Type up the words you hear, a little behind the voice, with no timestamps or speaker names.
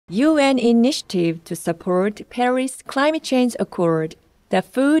UN initiative to support Paris Climate Change Accord. The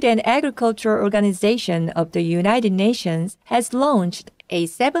Food and Agriculture Organization of the United Nations has launched a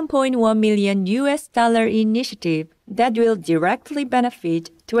 $7.1 million initiative that will directly benefit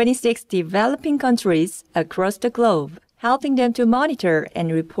 26 developing countries across the globe, helping them to monitor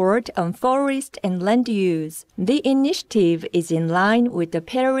and report on forest and land use. The initiative is in line with the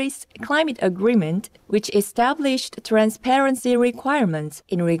Paris Climate Agreement, which established transparency requirements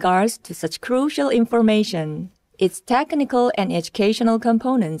in regards to such crucial information. Its technical and educational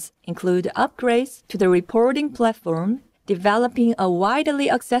components include upgrades to the reporting platform, developing a widely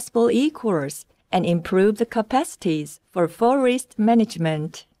accessible e-course, and improved capacities for forest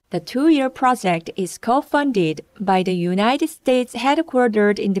management. The 2-year project is co-funded by the United States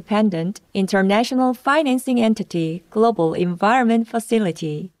headquartered independent international financing entity Global Environment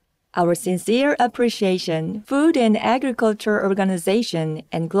Facility. Our sincere appreciation, Food and Agriculture Organization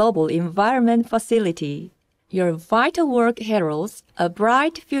and Global Environment Facility. Your vital work heralds a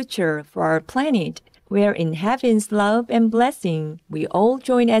bright future for our planet, where in heaven's love and blessing, we all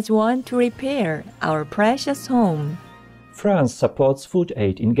join as one to repair our precious home. France supports food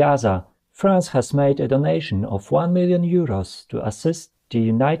aid in Gaza. France has made a donation of €1 million to assist the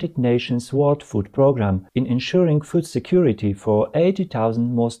United Nations World Food Programme in ensuring food security for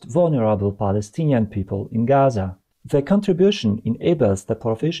 80,000 most vulnerable Palestinian people in Gaza. The contribution enables the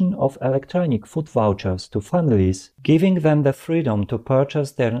provision of electronic food vouchers to families, giving them the freedom to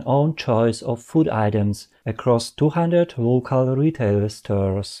purchase their own choice of food items across 200 local retail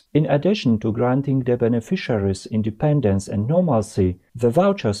stores. In addition to granting the beneficiaries independence and normalcy, the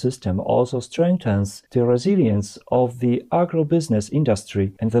voucher system also strengthens the resilience of the agribusiness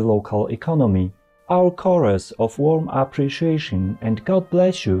industry and the local economy. Our chorus of warm appreciation and God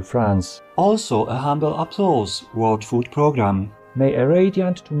bless you, France. Also a humble applause, World Food Programme. May a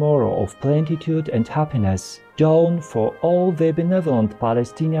radiant tomorrow of plenitude and happiness dawn for all the benevolent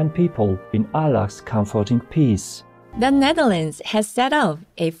Palestinian people in Allah's comforting peace. The Netherlands has set up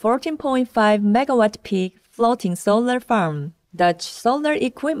a 14.5 megawatt peak floating solar farm. Dutch solar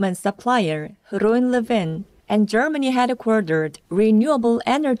equipment supplier Groen and Germany-headquartered renewable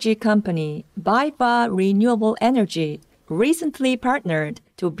energy company BayWa Renewable Energy recently partnered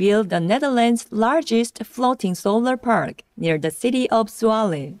to build the Netherlands' largest floating solar park near the city of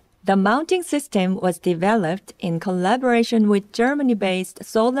Zwolle. The mounting system was developed in collaboration with Germany-based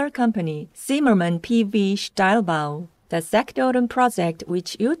solar company Zimmermann PV Stahlbau. The Sektoren project,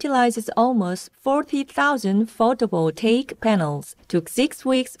 which utilizes almost 40,000 photovoltaic panels, took 6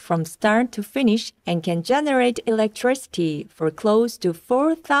 weeks from start to finish and can generate electricity for close to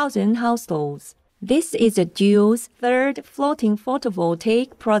 4,000 households. This is a duo's third floating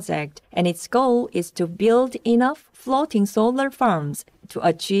photovoltaic project, and its goal is to build enough floating solar farms to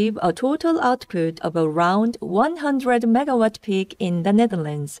achieve a total output of around 100 megawatt peak in the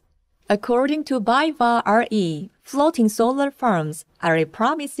Netherlands. According to BayWa RE, floating solar farms are a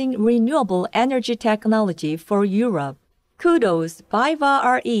promising renewable energy technology for Europe. Kudos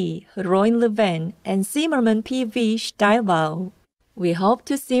BayWa RE, Groen and Zimmermann PV Stahlbau. We hope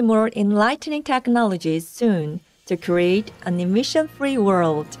to see more enlightening technologies soon to create an emission-free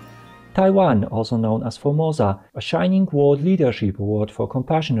world. Taiwan, also known as Formosa, a Shining World Leadership Award for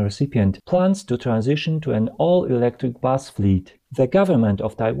Compassion recipient, plans to transition to an all-electric bus fleet. The government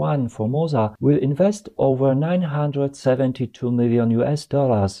of Taiwan, Formosa, will invest over $972 million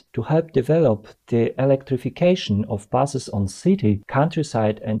to help develop the electrification of buses on city,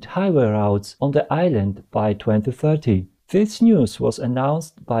 countryside and highway routes on the island by 2030. This news was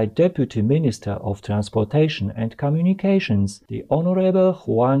announced by Deputy Minister of Transportation and Communications, the Honorable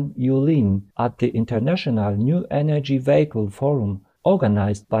Huang Yulin, at the International New Energy Vehicle Forum,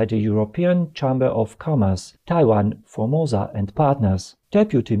 organized by the European Chamber of Commerce, Taiwan, Formosa and partners.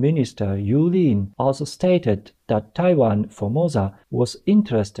 Deputy Minister Yulin also stated that Taiwan, Formosa, was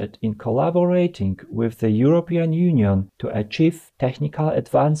interested in collaborating with the European Union to achieve technical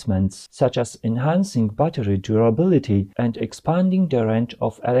advancements such as enhancing battery durability and expanding the range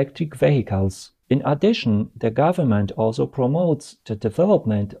of electric vehicles. In addition, the government also promotes the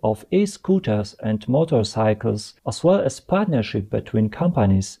development of e-scooters and motorcycles, as well as partnership between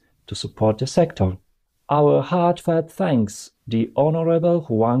companies to support the sector. Our heartfelt thanks, the Honorable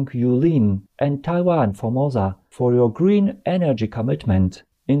Huang Yulin and Taiwan Formosa, for your green energy commitment.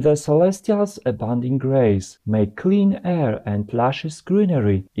 In the celestial's abounding grace, may clean air and luscious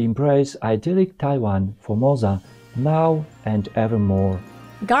greenery embrace idyllic Taiwan Formosa now and evermore.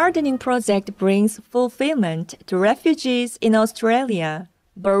 Gardening project brings fulfillment to refugees in Australia.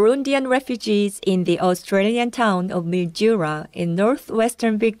 Burundian refugees in the Australian town of Mildura in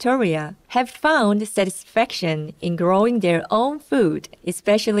northwestern Victoria have found satisfaction in growing their own food,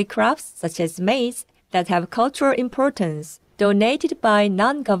 especially crops such as maize that have cultural importance. Donated by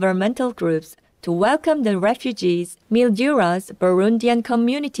non-governmental groups to welcome the refugees, Mildura's Burundian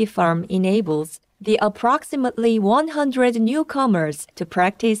community farm enables the approximately 100 newcomers to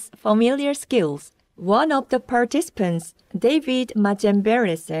practice familiar skills. One of the participants, David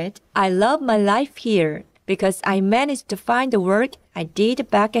Majembere, said, "I love my life here because I managed to find the work I did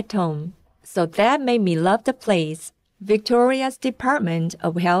back at home. So that made me love the place." Victoria's Department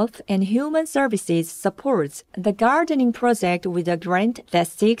of Health and Human Services supports the gardening project with a grant that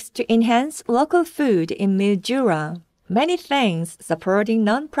seeks to enhance local food in Mildura. Many thanks supporting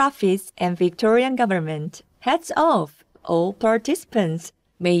non-profits and Victorian government. Hats off, all participants.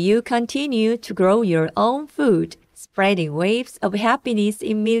 May you continue to grow your own food, spreading waves of happiness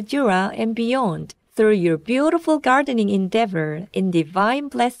in Mildura and beyond through your beautiful gardening endeavor in divine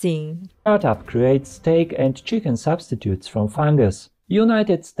blessing. Startup creates steak and chicken substitutes from fungus.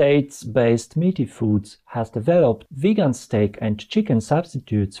 United States-based Meaty Foods has developed vegan steak and chicken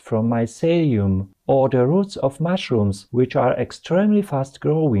substitutes from mycelium, or the roots of mushrooms, which are extremely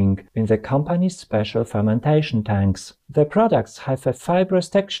fast-growing in the company's special fermentation tanks. The products have a fibrous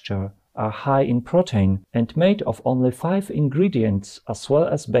texture, are high in protein, and made of only 5 ingredients, as well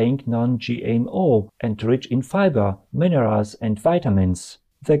as being non-GMO and rich in fiber, minerals, and vitamins.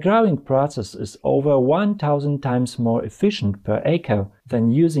 The growing process is over 1,000 times more efficient per acre than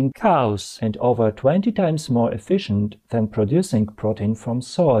using cows and over 20 times more efficient than producing protein from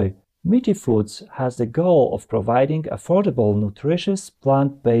soy. Meaty Foods has the goal of providing affordable, nutritious,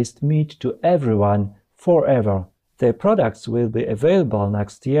 plant-based meat to everyone, forever. Their products will be available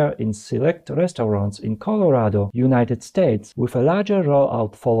next year in select restaurants in Colorado, United States, with a larger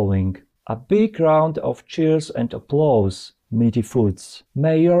rollout following. A big round of cheers and applause, Meaty Foods.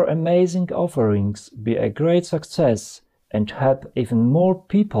 May your amazing offerings be a great success and help even more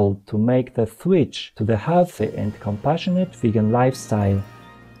people to make the switch to the healthy and compassionate vegan lifestyle.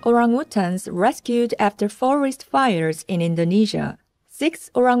 Orangutans rescued after forest fires in Indonesia.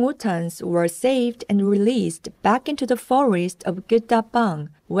 6 orangutans were saved and released back into the forest of Gedapang,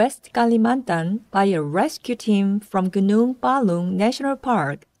 West Kalimantan, by a rescue team from Gunung Palung National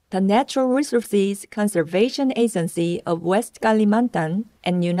Park, the Natural Resources Conservation Agency of West Kalimantan,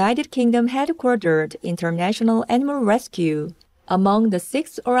 and United Kingdom headquartered International Animal Rescue. Among the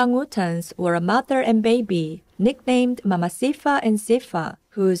 6 orangutans were a mother and baby, nicknamed Mama Sifa and Sifa,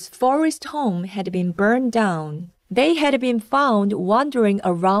 whose forest home had been burned down. They had been found wandering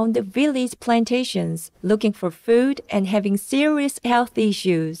around village plantations, looking for food and having serious health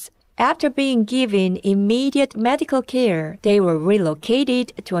issues. After being given immediate medical care, they were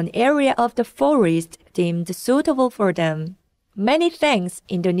relocated to an area of the forest deemed suitable for them. Many thanks,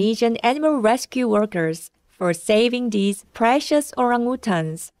 Indonesian animal rescue workers, for saving these precious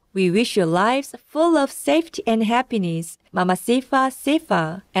orangutans. We wish your lives full of safety and happiness, Mama Sifa,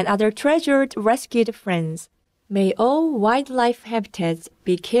 Sifa, and other treasured rescued friends. May all wildlife habitats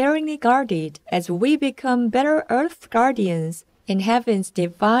be caringly guarded as we become better Earth guardians in heaven's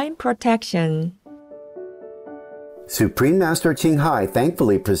divine protection. Supreme Master Ching Hai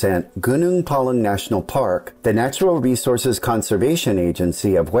thankfully present Gunung Palung National Park, the Natural Resources Conservation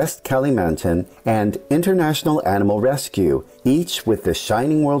Agency of West Kalimantan, and International Animal Rescue, each with the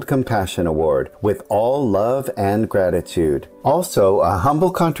Shining World Compassion Award, with all love and gratitude. Also, a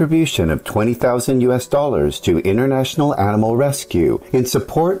humble contribution of $20,000 to International Animal Rescue in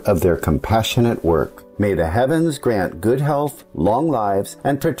support of their compassionate work. May the heavens grant good health, long lives,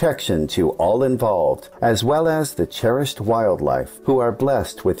 and protection to all involved, as well as the cherished wildlife who are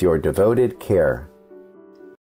blessed with your devoted care.